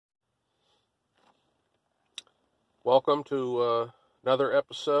Welcome to another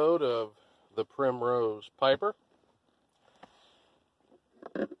episode of the Primrose Piper.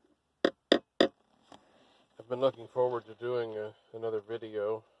 I've been looking forward to doing another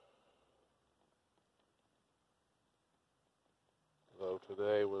video, though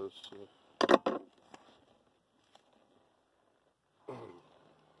today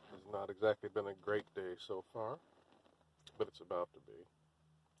has not exactly been a great day so far, but it's about to be.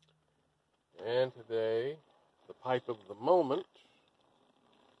 And today, the pipe of the moment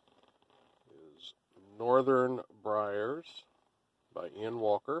is Northern Briars by Ian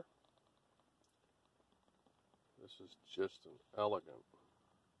Walker. This is just an elegant,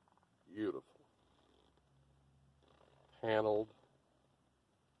 beautiful, paneled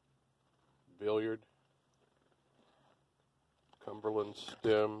billiard, Cumberland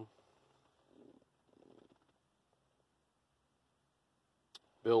stem.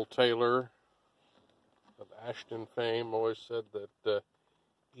 Bill Taylor of Ashton fame always said that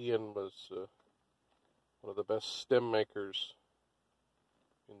Ian was one of the best stem makers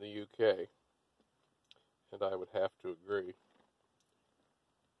in the UK, and I would have to agree.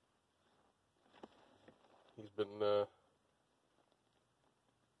 He's been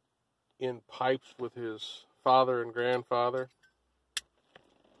in pipes with his father and grandfather.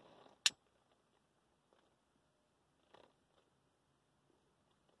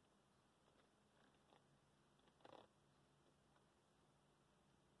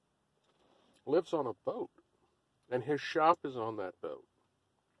 Lives on a boat, and his shop is on that boat.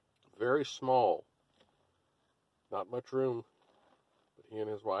 Very small, not much room, but he and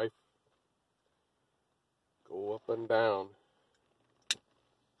his wife go up and down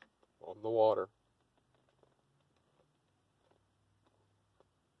on the water.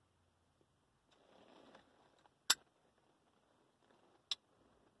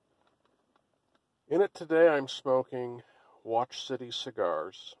 In it today, I'm smoking Watch City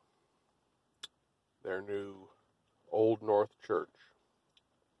Cigars, their new Old North Church.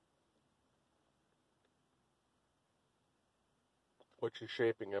 Which is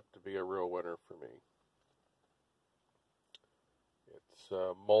shaping up to be a real winner for me. It's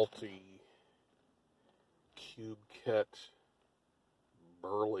multi-cube kit,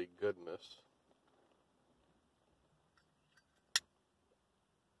 burly goodness.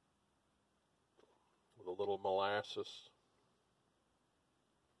 With a little molasses,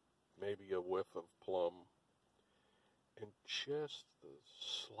 maybe a whiff of plum, and just the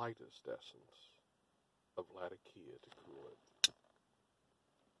slightest essence of Latakia to cool it.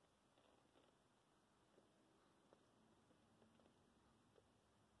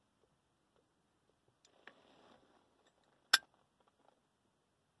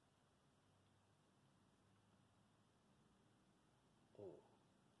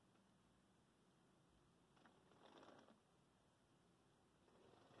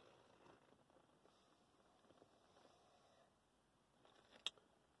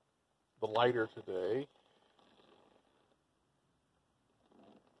 The lighter today,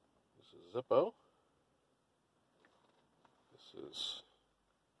 this is Zippo. This is,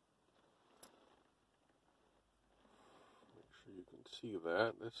 make sure you can see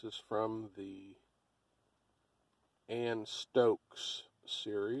that. This is from the Stokes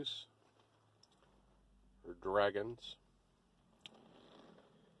series, or Dragons.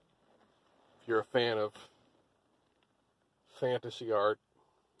 If you're a fan of fantasy art,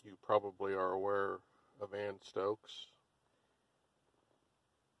 you probably are aware of Anne Stokes.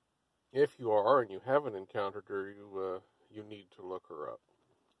 If you are and you haven't encountered her, you need to look her up.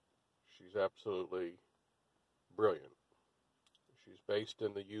 She's absolutely brilliant. She's based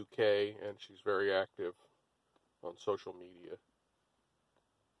in the UK and she's very active on social media.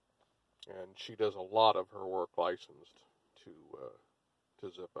 And she does a lot of her work licensed to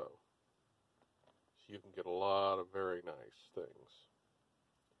Zippo. So you can get a lot of very nice things.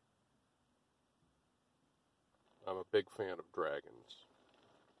 I'm a big fan of dragons.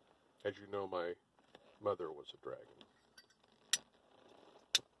 As you know, my mother was a dragon.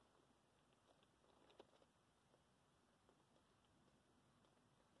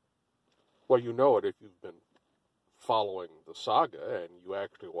 Well, you know it if you've been following the saga and you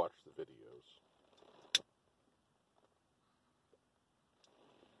actually watch the videos.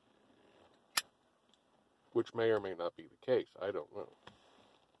 Which may or may not be the case. I don't know.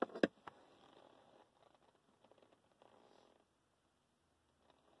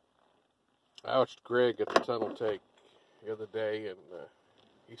 I watched Greg at the Tunnel Take the other day, and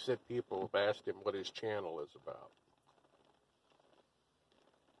he said people have asked him what his channel is about.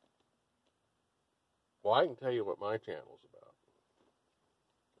 Well, I can tell you what my channel's about.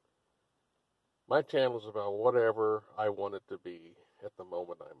 My channel is about whatever I want it to be at the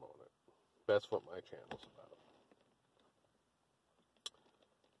moment I'm on it. That's what my channel's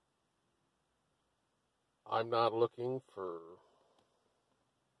about. I'm not looking for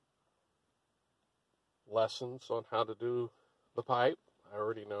lessons on how to do the pipe. I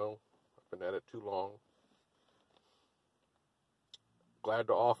already know. I've been at it too long. Glad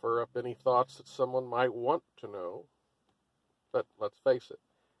to offer up any thoughts that someone might want to know. But let's face it,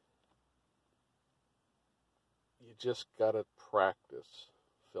 you just gotta practice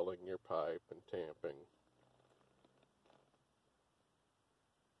filling your pipe and tamping.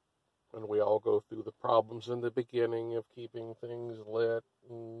 And we all go through the problems in the beginning of keeping things lit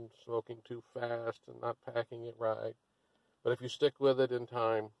and smoking too fast and not packing it right. But if you stick with it in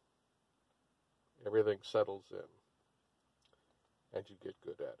time, everything settles in and you get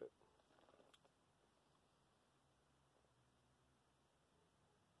good at it.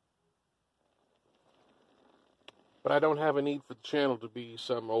 But I don't have a need for the channel to be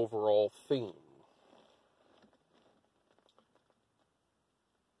some overall theme.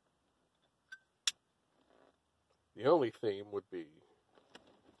 The only theme would be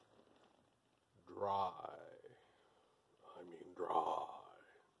dry.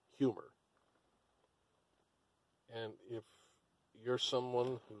 Humor. And if you're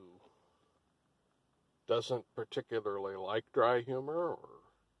someone who doesn't particularly like dry humor or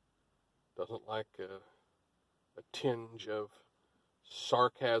doesn't like a tinge of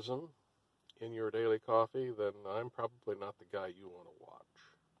sarcasm in your daily coffee, then I'm probably not the guy you want to watch.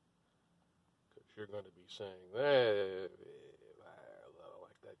 Because you're going to be saying, hey, I don't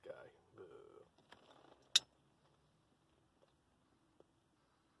like that guy.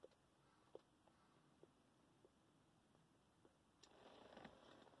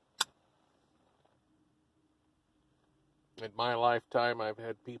 In my lifetime, I've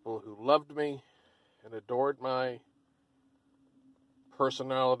had people who loved me and adored my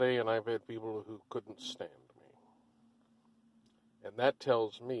personality, and I've had people who couldn't stand me. And that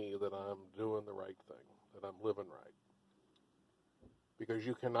tells me that I'm doing the right thing, that I'm living right. Because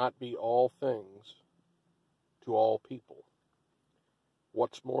you cannot be all things to all people.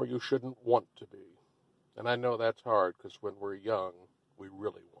 What's more, you shouldn't want to be. And I know that's hard, because when we're young, we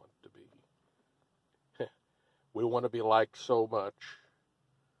really want to be. We want to be liked so much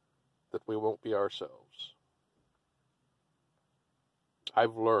that we won't be ourselves.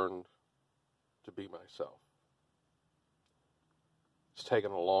 I've learned to be myself. It's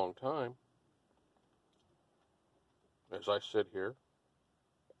taken a long time. As I sit here,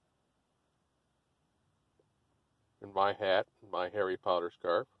 in my hat, in my Harry Potter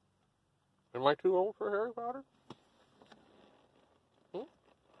scarf. Am I too old for Harry Potter?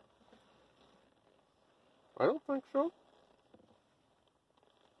 I don't think so.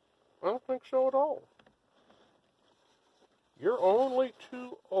 I don't think so at all. You're only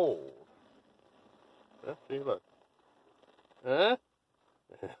too old. See, look. Huh?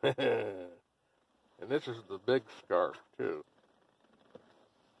 And this is the big scarf, too.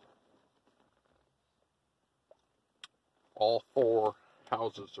 All 4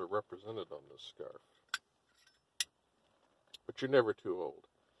 houses are represented on this scarf. But you're never too old.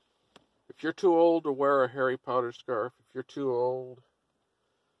 If you're too old to wear a Harry Potter scarf, if you're too old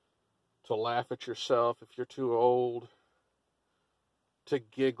to laugh at yourself, if you're too old to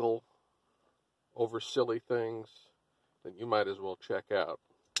giggle over silly things, then you might as well check out.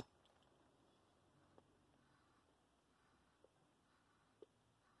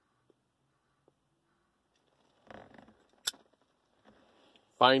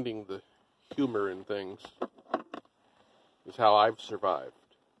 Finding the humor in things is how I've survived.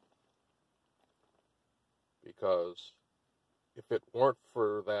 Because if it weren't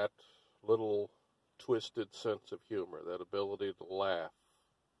for that little twisted sense of humor, that ability to laugh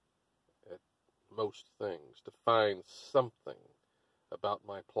at most things, to find something about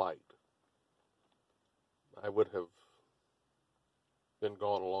my plight, I would have been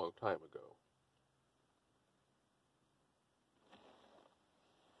gone a long time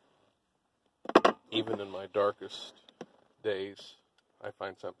ago. Even in my darkest days, I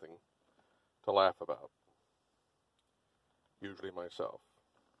find something to laugh about. Usually myself.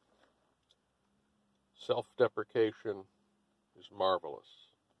 Self-deprecation is marvelous,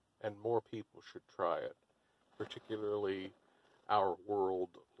 and more people should try it, particularly our world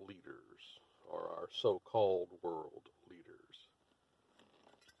leaders, or our so-called world leaders.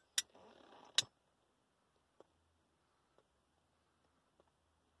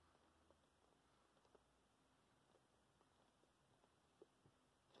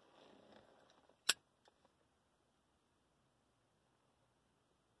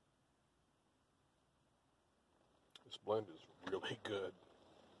 This blend is really good.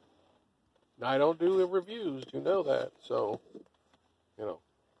 Now, I don't do the reviews, you know that, so, you know,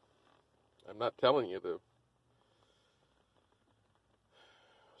 I'm not telling you to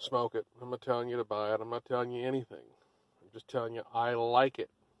smoke it. I'm not telling you to buy it. I'm not telling you anything. I'm just telling you I like it.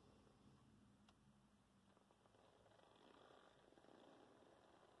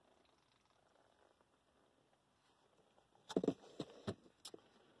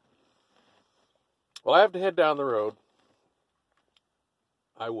 Well, I have to head down the road.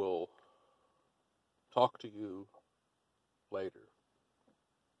 I will talk to you later.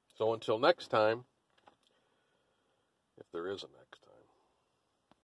 So until next time, if there is a next